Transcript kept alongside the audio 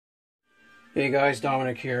Hey guys,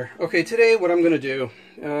 Dominic here. Okay, today what I'm going to do,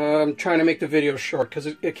 I'm trying to make the video short because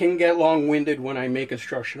it can get long-winded when I make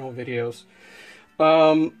instructional videos.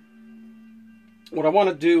 What I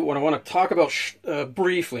want to talk about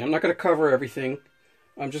briefly, I'm not going to cover everything.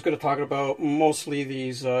 I'm just going to talk about mostly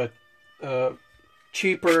these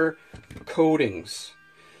cheaper coatings,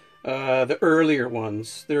 the earlier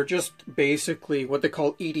ones. They're just basically what they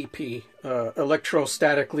call EDP,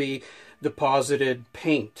 electrostatically deposited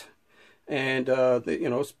paint. And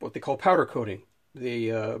it's what they call powder coating.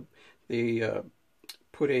 They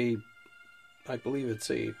put I believe it's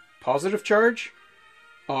a positive charge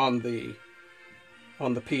on the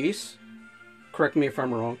piece. Correct me if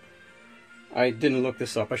I'm wrong. I didn't look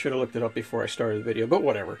this up. I should have looked it up before I started the video, but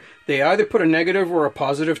whatever. They either put a negative or a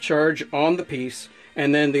positive charge on the piece,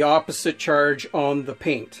 and then the opposite charge on the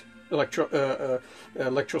paint,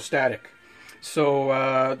 electrostatic.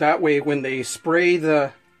 So that way, when they spray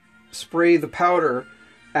the powder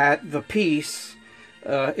at the piece,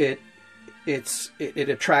 it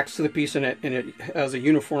attracts to the piece, and it has a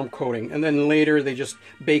uniform coating. And then later they just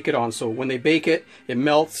bake it on. So when they bake it, it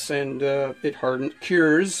melts and it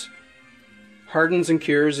hardens and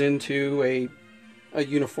cures into a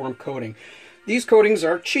uniform coating. These coatings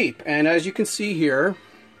are cheap, and as you can see here,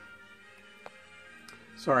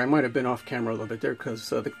 sorry, I might have been off camera a little bit there because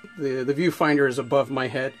the viewfinder is above my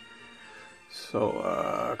head.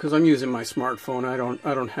 So, because I'm using my smartphone, I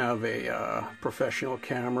don't have a professional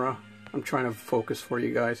camera. I'm trying to focus for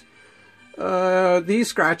you guys. These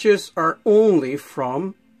scratches are only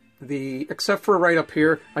from except for right up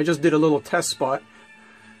here. I just did a little test spot.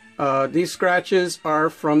 These scratches are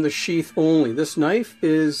from the sheath only. This knife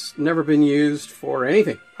is never been used for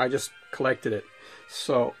anything. I just collected it.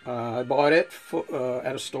 So I bought it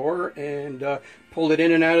at a store and pulled it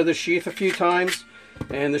in and out of the sheath a few times.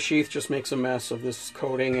 And the sheath just makes a mess of this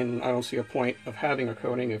coating, and I don't see a point of having a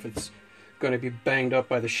coating if it's going to be banged up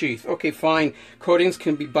by the sheath. Okay, fine. Coatings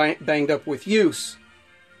can be banged up with use.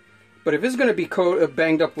 But if it's going to be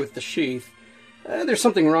banged up with the sheath, there's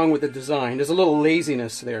something wrong with the design. There's a little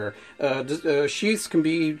laziness there. Sheaths can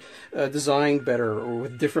be designed better, or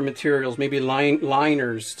with different materials, maybe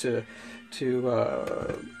liners to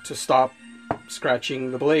stop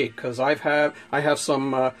scratching the blade. Because I have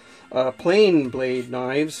some plain blade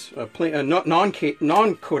knives,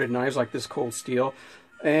 non-coated knives like this cold steel,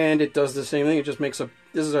 and it does the same thing. It just makes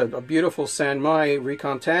this is a beautiful San Mai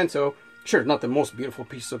Recon Tanto. Sure, not the most beautiful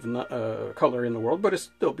piece of color in the world, but it's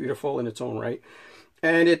still beautiful in its own right.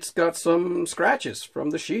 And it's got some scratches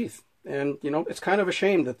from the sheath, and it's kind of a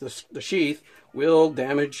shame that the sheath will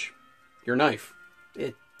damage your knife.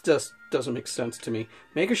 It just doesn't make sense to me.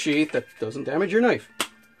 Make a sheath that doesn't damage your knife.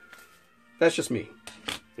 That's just me.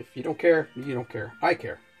 If you don't care, you don't care. I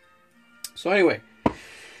care. So anyway,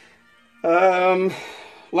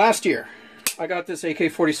 last year I got this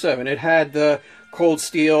AK-47. It had the cold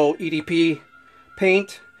steel EDP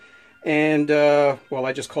paint, and well,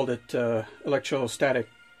 I just called it electrostatic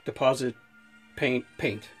deposit paint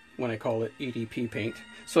when I call it EDP paint.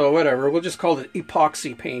 So whatever, we'll just call it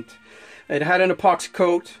epoxy paint. It had an epoxy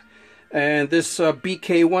coat. And this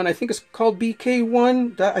BK1, I think it's called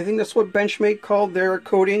BK1. I think that's what Benchmade called their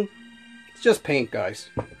coating. It's just paint, guys.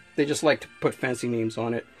 They just like to put fancy names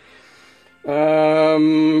on it.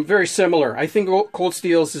 Very similar. I think Cold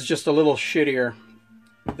Steel's is just a little shittier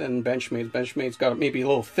than Benchmade's. Benchmade's got maybe a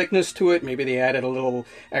little thickness to it. Maybe they added a little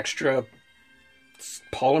extra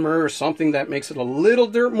polymer or something that makes it a little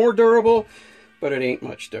more durable. But it ain't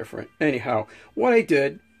much different. Anyhow, what I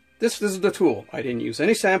did... This is the tool. I didn't use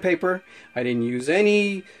any sandpaper. I didn't use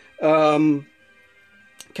any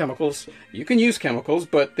chemicals. You can use chemicals,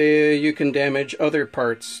 but you can damage other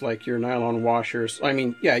parts like your nylon washers. I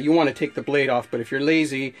mean, yeah, you want to take the blade off, but if you're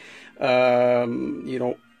lazy, you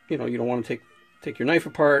don't want to take your knife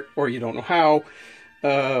apart, or you don't know how.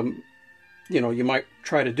 You might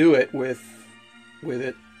try to do it with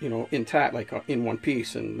it, intact, like in one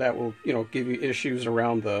piece, and that will, give you issues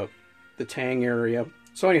around the tang area.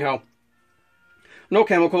 So anyhow, no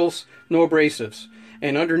chemicals, no abrasives.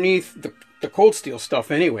 And underneath the cold steel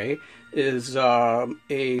stuff anyway is a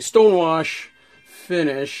stonewash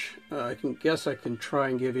finish. I can try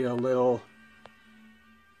and give you a little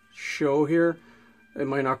show here. It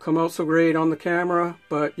might not come out so great on the camera,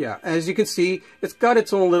 but yeah, as you can see, it's got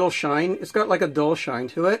its own little shine. It's got like a dull shine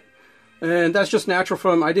to it. And that's just natural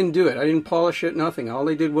from, I didn't do it. I didn't polish it, nothing. All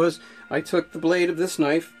I did was I took the blade of this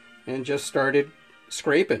knife and just started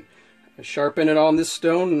scraping. I sharpen it on this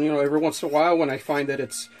stone, and every once in a while when I find that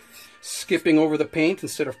it's skipping over the paint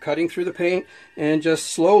instead of cutting through the paint, and just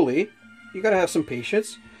slowly, you gotta have some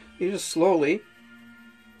patience, you just slowly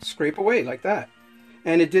scrape away like that.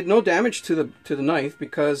 And it did no damage to the knife,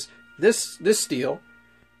 because this steel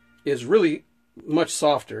is really much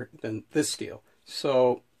softer than this steel,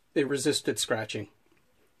 so it resisted scratching.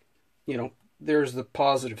 You know, there's the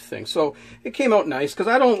positive thing. So it came out nice, because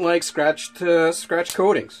I don't like scratch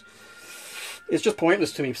coatings. It's just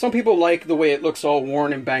pointless to me. Some people like the way it looks all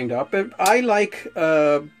worn and banged up, but I like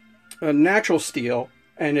a natural steel,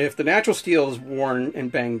 and if the natural steel is worn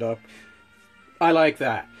and banged up, I like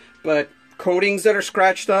that. But coatings that are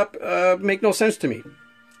scratched up make no sense to me.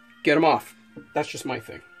 Get them off. That's just my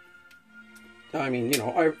thing. I mean, you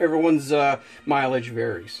know, everyone's mileage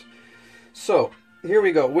varies. So here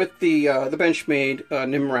we go with the Benchmade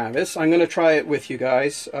Nimravus. I'm going to try it with you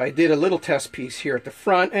guys. I did a little test piece here at the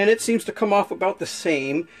front, and it seems to come off about the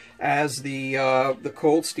same as the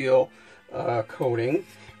cold steel coating.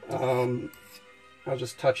 I'll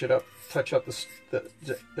just touch up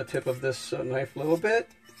the tip of this knife a little bit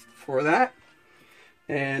for that,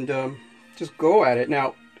 and just go at it.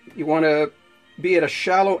 Now, you want to be at a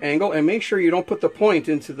shallow angle, and make sure you don't put the point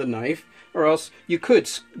into the knife, or else you could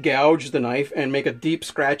gouge the knife and make a deep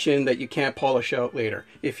scratch in that you can't polish out later,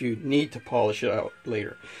 if you need to polish it out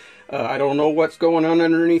later. I don't know what's going on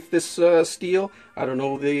underneath this steel. I don't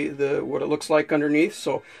know what it looks like underneath.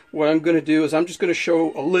 So what I'm going to do is I'm just going to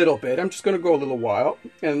show a little bit. I'm just going to go a little while,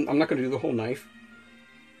 and I'm not going to do the whole knife.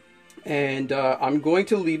 And I'm going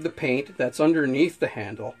to leave the paint that's underneath the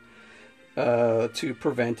handle to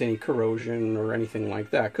prevent any corrosion or anything like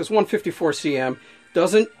that. Because 154 cm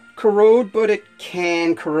doesn't corrode, but it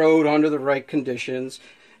can corrode under the right conditions.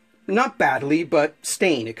 Not badly, but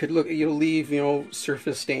stain. It could you'll leave, you know,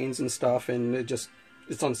 surface stains and stuff, and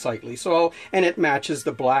it's unsightly. So and it matches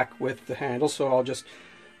the black with the handle, so I'll just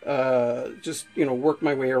you know, work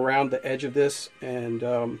my way around the edge of this and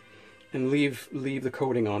leave the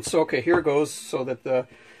coating on. So okay, here it goes, so that the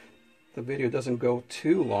video doesn't go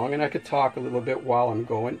too long, and I could talk a little bit while I'm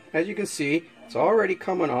going. As you can see, it's already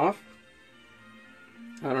coming off.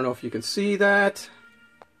 I don't know if you can see that.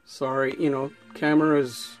 Sorry, you know, camera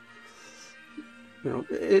is, you know,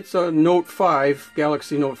 it's a Note 5,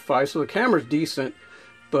 Galaxy Note 5, so the camera's decent,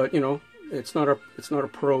 but you know, it's not a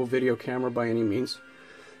pro video camera by any means.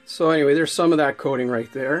 So anyway, there's some of that coating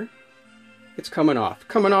right there. It's coming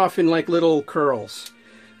off in like little curls,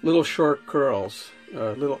 little short curls,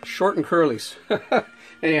 little short and curlies.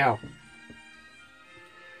 Anyhow,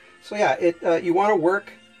 so yeah, you want to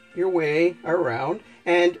work your way around.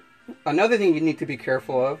 And another thing you need to be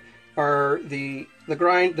careful of are the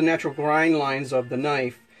natural grind lines of the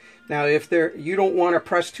knife. Now, if you don't want to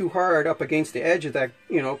press too hard up against the edge of that,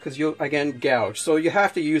 you know, because you'll again gouge. So you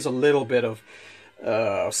have to use a little bit of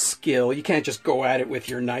skill. You can't just go at it with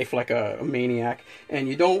your knife like a maniac. And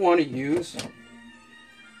you don't want to use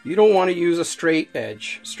a straight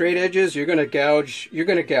edge. Straight edges, you're going to gouge. You're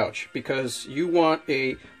going to gouge because you want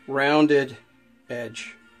a rounded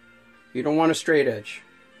edge. You don't want a straight edge,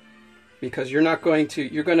 because you're going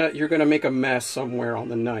to make a mess somewhere on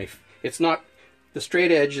the knife. The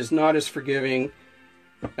straight edge is not as forgiving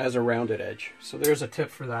as a rounded edge. So there's a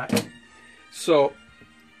tip for that. So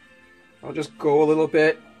I'll just go a little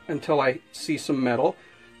bit until I see some metal.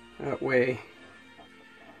 That way,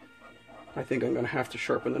 I think I'm going to have to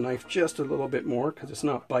sharpen the knife just a little bit more, because it's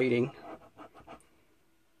not biting.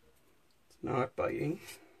 It's not biting.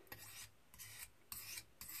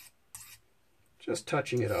 Just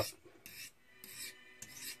touching it up.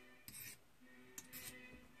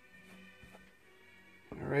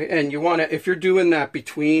 All right, and you want to, if you're doing that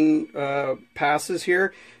between passes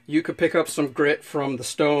here, you could pick up some grit from the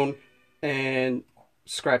stone and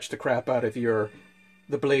scratch the crap out of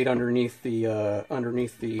the blade underneath the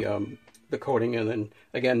coating, and then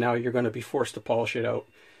again, now you're going to be forced to polish it out,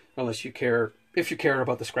 unless you care. If you care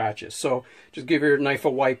about the scratches, so just give your knife a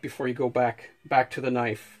wipe before you go back to the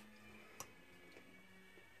knife.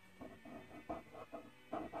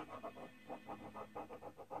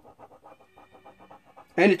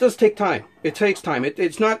 And it does take time. It takes time.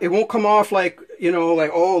 It won't come off like, you know,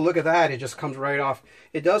 like, oh, look at that. It just comes right off.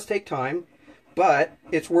 It does take time, but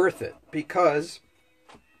it's worth it, because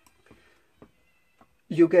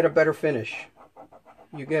you get a better finish.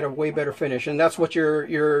 You get a way better finish, and that's what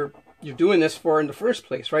you're doing this for in the first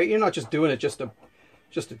place, right? You're not just doing it just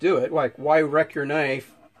to do it. Like, why wreck your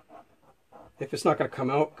knife if it's not going to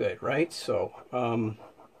come out good, right? So,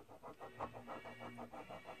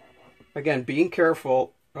 again, being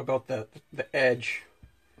careful about the edge,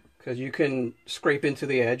 because you can scrape into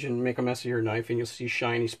the edge and make a mess of your knife, and you'll see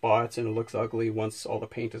shiny spots, and it looks ugly once all the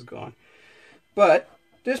paint is gone. But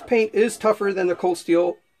this paint is tougher than the cold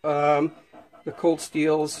steel, the cold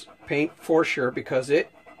steel's paint for sure, because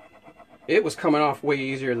it It was coming off way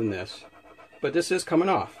easier than this, but this is coming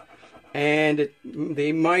off. And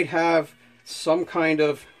they might have some kind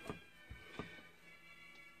of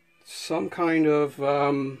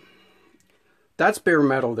that's bare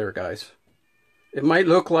metal there, guys. It might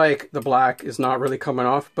look like the black is not really coming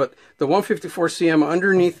off, but the 154 cm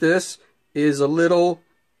underneath this is a little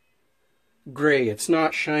gray. It's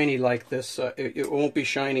not shiny like this. It won't be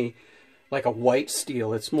shiny like a white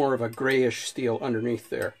steel. It's more of a grayish steel underneath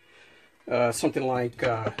there. Something like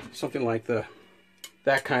that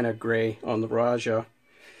kind of gray on the Raja.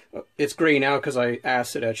 It's gray now because I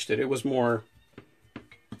acid etched it. It was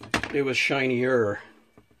shinier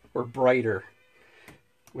or brighter,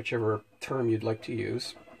 whichever term you'd like to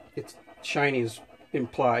use. It's shiny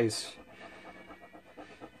implies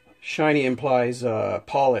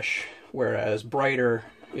polish, whereas brighter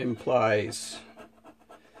implies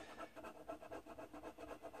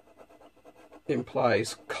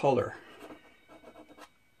color.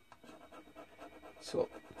 So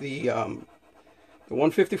the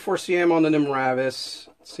 154 cm on the Nimravus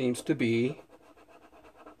seems to be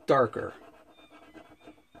darker,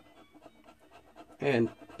 and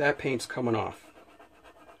that paint's coming off.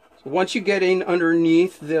 So once you get in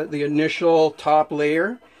underneath the initial top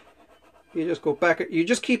layer, you just go back. You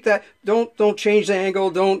just keep that. Don't change the angle.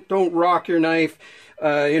 Don't rock your knife.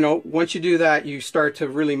 You know, once you do that, you start to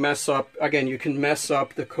really mess up. Again, you can mess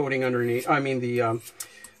up the coating underneath. I mean the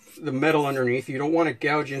metal underneath. You don't want to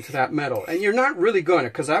gouge into that metal, and you're not really going to,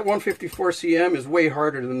 because that 154 cm is way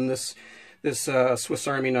harder than this Swiss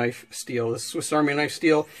Army knife steel. This Swiss Army knife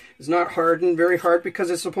steel is not hardened very hard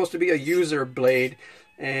because it's supposed to be a user blade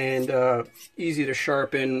and easy to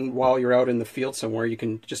sharpen while you're out in the field somewhere. You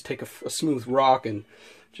can just take a smooth rock and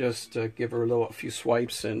just give her a few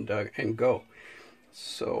swipes and go.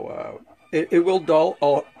 So it will dull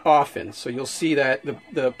often. So you'll see that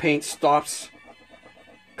the paint stops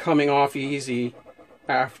coming off easy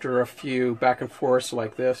after a few back and forths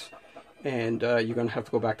like this, and you're going to have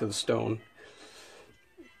to go back to the stone.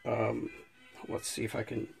 Let's see if I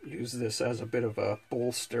can use this as a bit of a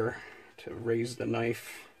bolster to raise the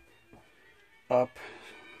knife up.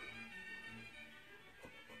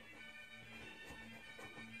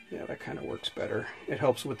 Yeah, that kind of works better. It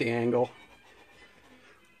helps with the angle.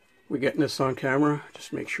 We getting this on camera?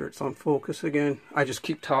 Just make sure it's on focus again. I just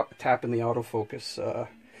keep tapping the autofocus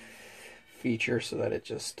feature so that it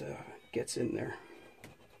just gets in there.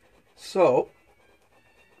 So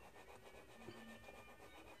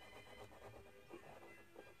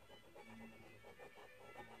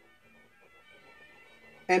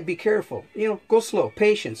and be careful, you know, go slow,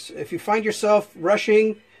 patience. If you find yourself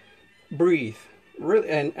rushing, breathe. Really,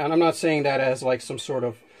 and I'm not saying that as like some sort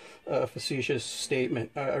of facetious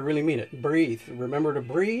statement. I really mean it. Breathe. Remember to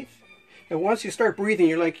breathe. And once you start breathing,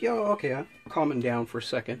 you're like, yo, okay, I'm calming down for a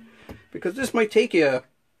second, because this might take you.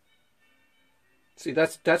 See,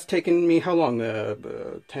 that's taken me how long?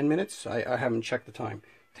 10 minutes? I haven't checked the time.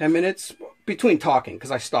 10 minutes between talking,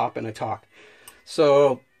 because I stop and I talk.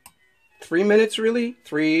 So 3 minutes really?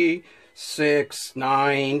 3, 6,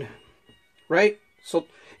 9, right? So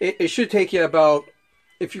it should take you about,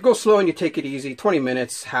 if you go slow and you take it easy, 20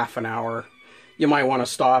 minutes, half an hour. You might want to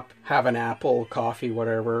stop, have an apple, coffee,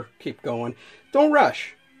 whatever, keep going. Don't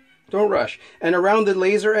rush. Don't rush. And around the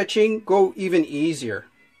laser etching, go even easier,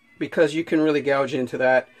 because you can really gouge into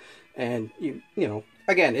that. And you know,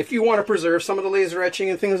 again, if you want to preserve some of the laser etching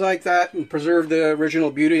and things like that, and preserve the original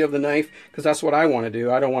beauty of the knife, because that's what I want to do.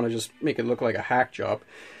 I don't want to just make it look like a hack job.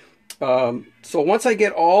 So once I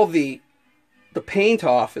get all the paint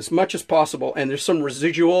off as much as possible, and there's some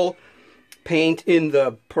residual paint in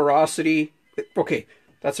the porosity. Okay,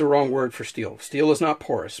 that's a wrong word for steel. Steel is not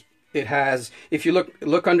porous. It has, if you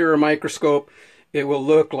look under a microscope, it will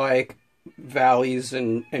look like valleys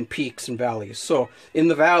and peaks and valleys. So in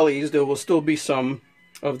the valleys, there will still be some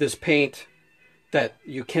of this paint that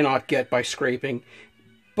you cannot get by scraping.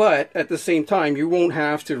 But at the same time, you won't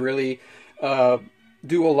have to really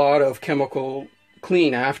do a lot of chemical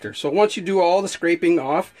clean after. So once you do all the scraping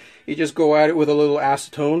off, you just go at it with a little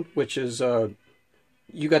acetone, which is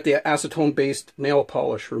you got the acetone based nail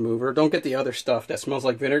polish remover. Don't get the other stuff that smells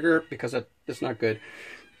like vinegar, because that's not good.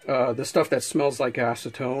 The stuff that smells like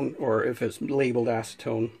acetone, or if it's labeled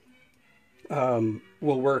acetone,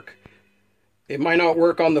 will work. It might not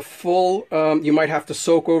work on the full, you might have to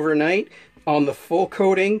soak overnight on the full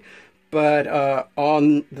coating, but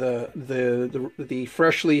on the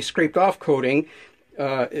freshly scraped off coating,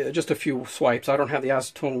 just a few swipes. I don't have the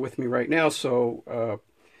acetone with me right now, so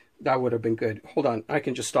that would have been good. Hold on, I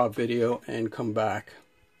can just stop video and come back.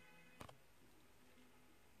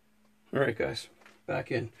 All right, guys,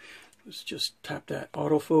 back in. Let's just tap that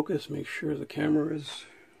autofocus, make sure the camera is,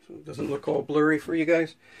 so it doesn't look all blurry for you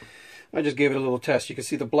guys. I just gave it a little test. You can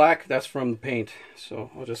see the black, that's from the paint. So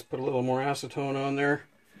I'll just put a little more acetone on there.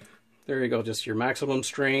 There you go, just your maximum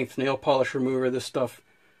strength nail polish remover. This stuff,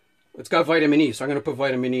 it's got vitamin E, so I'm going to put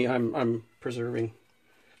vitamin E. I'm preserving.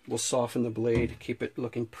 We'll soften the blade, keep it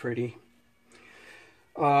looking pretty.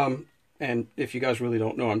 And if you guys really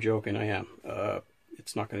don't know, I'm joking, I am.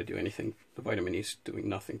 It's not going to do anything. The vitamin E is doing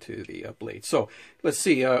nothing to the blade. So let's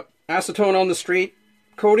see, acetone on the straight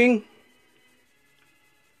coating.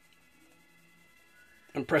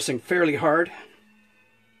 I'm pressing fairly hard.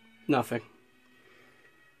 Nothing.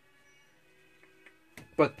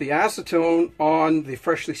 But the acetone on the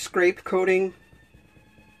freshly scraped coating,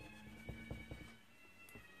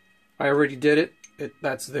 I already did it.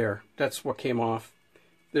 That's there. That's what came off.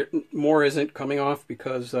 There, more isn't coming off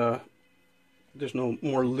because there's no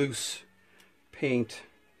more loose paint.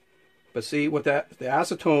 But see what the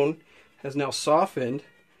acetone has now softened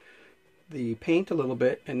the paint a little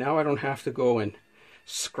bit, and now I don't have to go and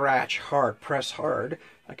scratch hard, press hard.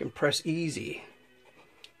 I can press easy,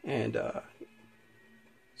 and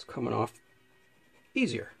it's coming off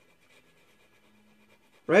easier,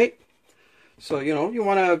 right? So, you know, you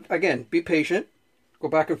want to, again, be patient. Go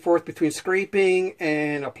back and forth between scraping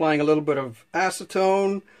and applying a little bit of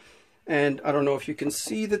acetone. And I don't know if you can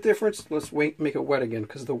see the difference. Let's make it wet again,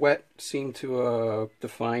 because the wet seemed to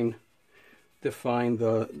define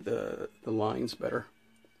the lines better.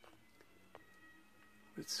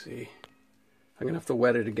 Let's see. I'm going to have to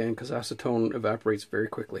wet it again because acetone evaporates very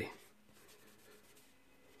quickly.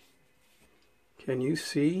 Can you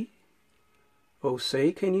see? Oh,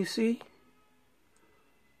 say, can you see?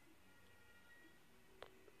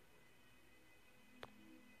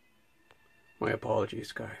 My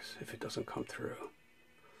apologies, guys, if it doesn't come through.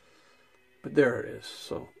 But there it is.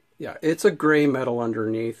 So, yeah, it's a gray metal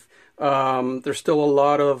underneath. There's still a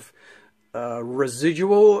lot of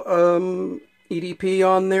residual EDP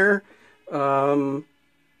on there.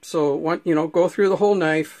 So, you know, go through the whole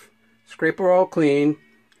knife, scrape it all clean,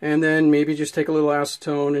 and then maybe just take a little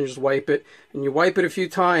acetone and just wipe it. And you wipe it a few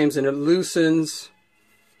times and it loosens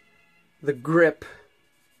the grip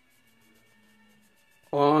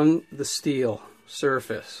on the steel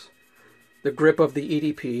surface. The grip of the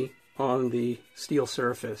EDP on the steel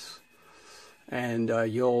surface. And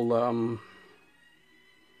you'll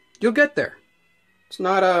get there. It's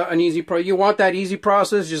not an easy process. You want that easy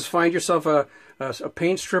process, just find yourself a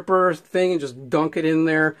paint stripper thing and just dunk it in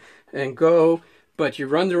there and go. But you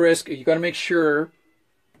run the risk, you got to make sure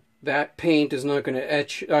that paint is not going to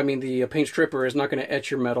etch, I mean the paint stripper is not going to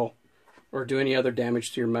etch your metal or do any other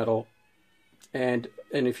damage to your metal. And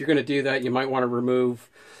if you're going to do that, you might want to remove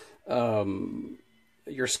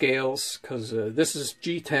your scales, because this is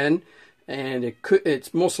G10. And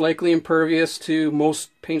it's most likely impervious to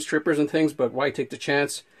most paint strippers and things, but why take the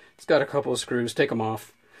chance? It's got a couple of screws. Take them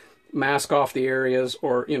off, mask off the areas,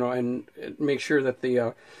 or you know, and make sure that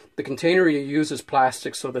the container you use is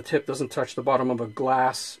plastic, so the tip doesn't touch the bottom of a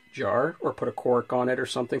glass jar, or put a cork on it or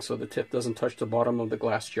something, so the tip doesn't touch the bottom of the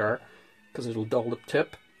glass jar, because it'll dull the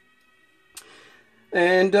tip.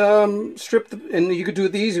 And strip and you could do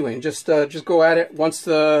it the easy way. And just go at it once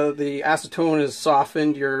the acetone is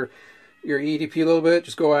softened your EDP a little bit.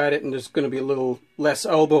 Just go at it, and there's going to be a little less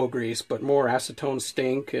elbow grease, but more acetone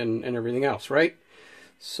stink and everything else, right?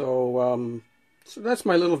 So so that's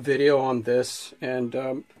my little video on this,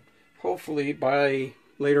 and hopefully by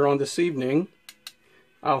later on this evening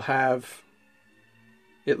I'll have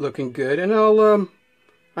it looking good, and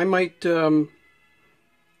I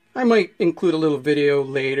might include a little video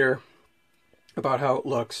later about how it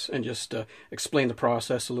looks and just explain the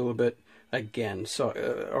process a little bit again. So,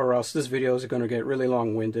 or else this video is going to get really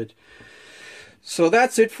long-winded. So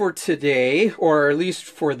that's it for today, or at least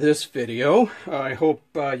for this video. I hope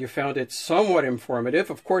you found it somewhat informative.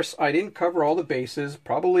 Of course, I didn't cover all the bases,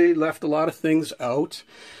 probably left a lot of things out.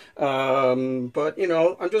 But, you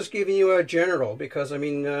know, I'm just giving you a general, because, I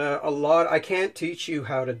mean, I can't teach you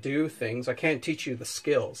how to do things. I can't teach you the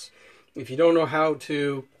skills. If you don't know how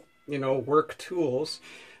to, you know, work tools,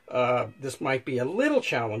 this might be a little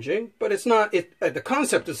challenging, but it's not, the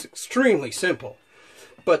concept is extremely simple.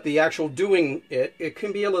 But the actual doing it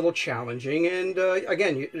can be a little challenging. And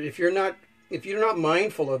again, if you're not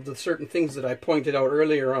mindful of the certain things that I pointed out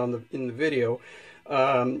earlier on in the video,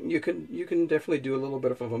 you can definitely do a little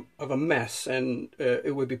bit of a mess, and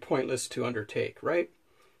it would be pointless to undertake, right?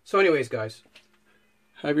 So anyways, guys,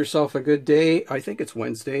 have yourself a good day. I think it's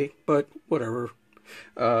Wednesday, but whatever.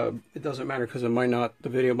 It doesn't matter, because the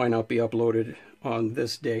video might not be uploaded on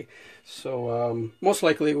this day. So most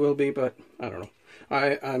likely it will be, but I don't know.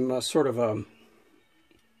 I'm sort of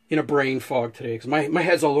in a brain fog today because my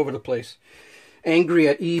head's all over the place. Angry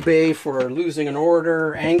at eBay for losing an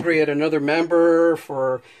order, angry at another member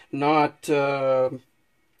for not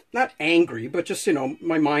angry, but just, you know,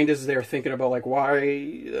 my mind is there thinking about like why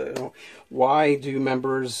do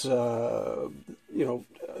members, you know,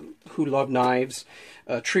 who love knives,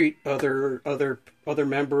 treat other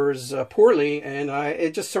members poorly, and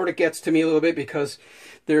it just sort of gets to me a little bit because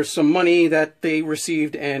there's some money that they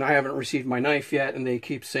received and I haven't received my knife yet, and they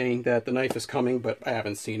keep saying that the knife is coming, but I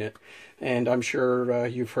haven't seen it. And I'm sure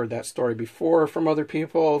you've heard that story before from other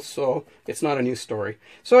people, so it's not a new story.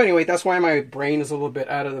 So anyway, that's why my brain is a little bit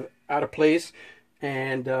out of place.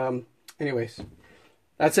 And anyways,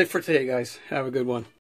 that's it for today, guys. Have a good one.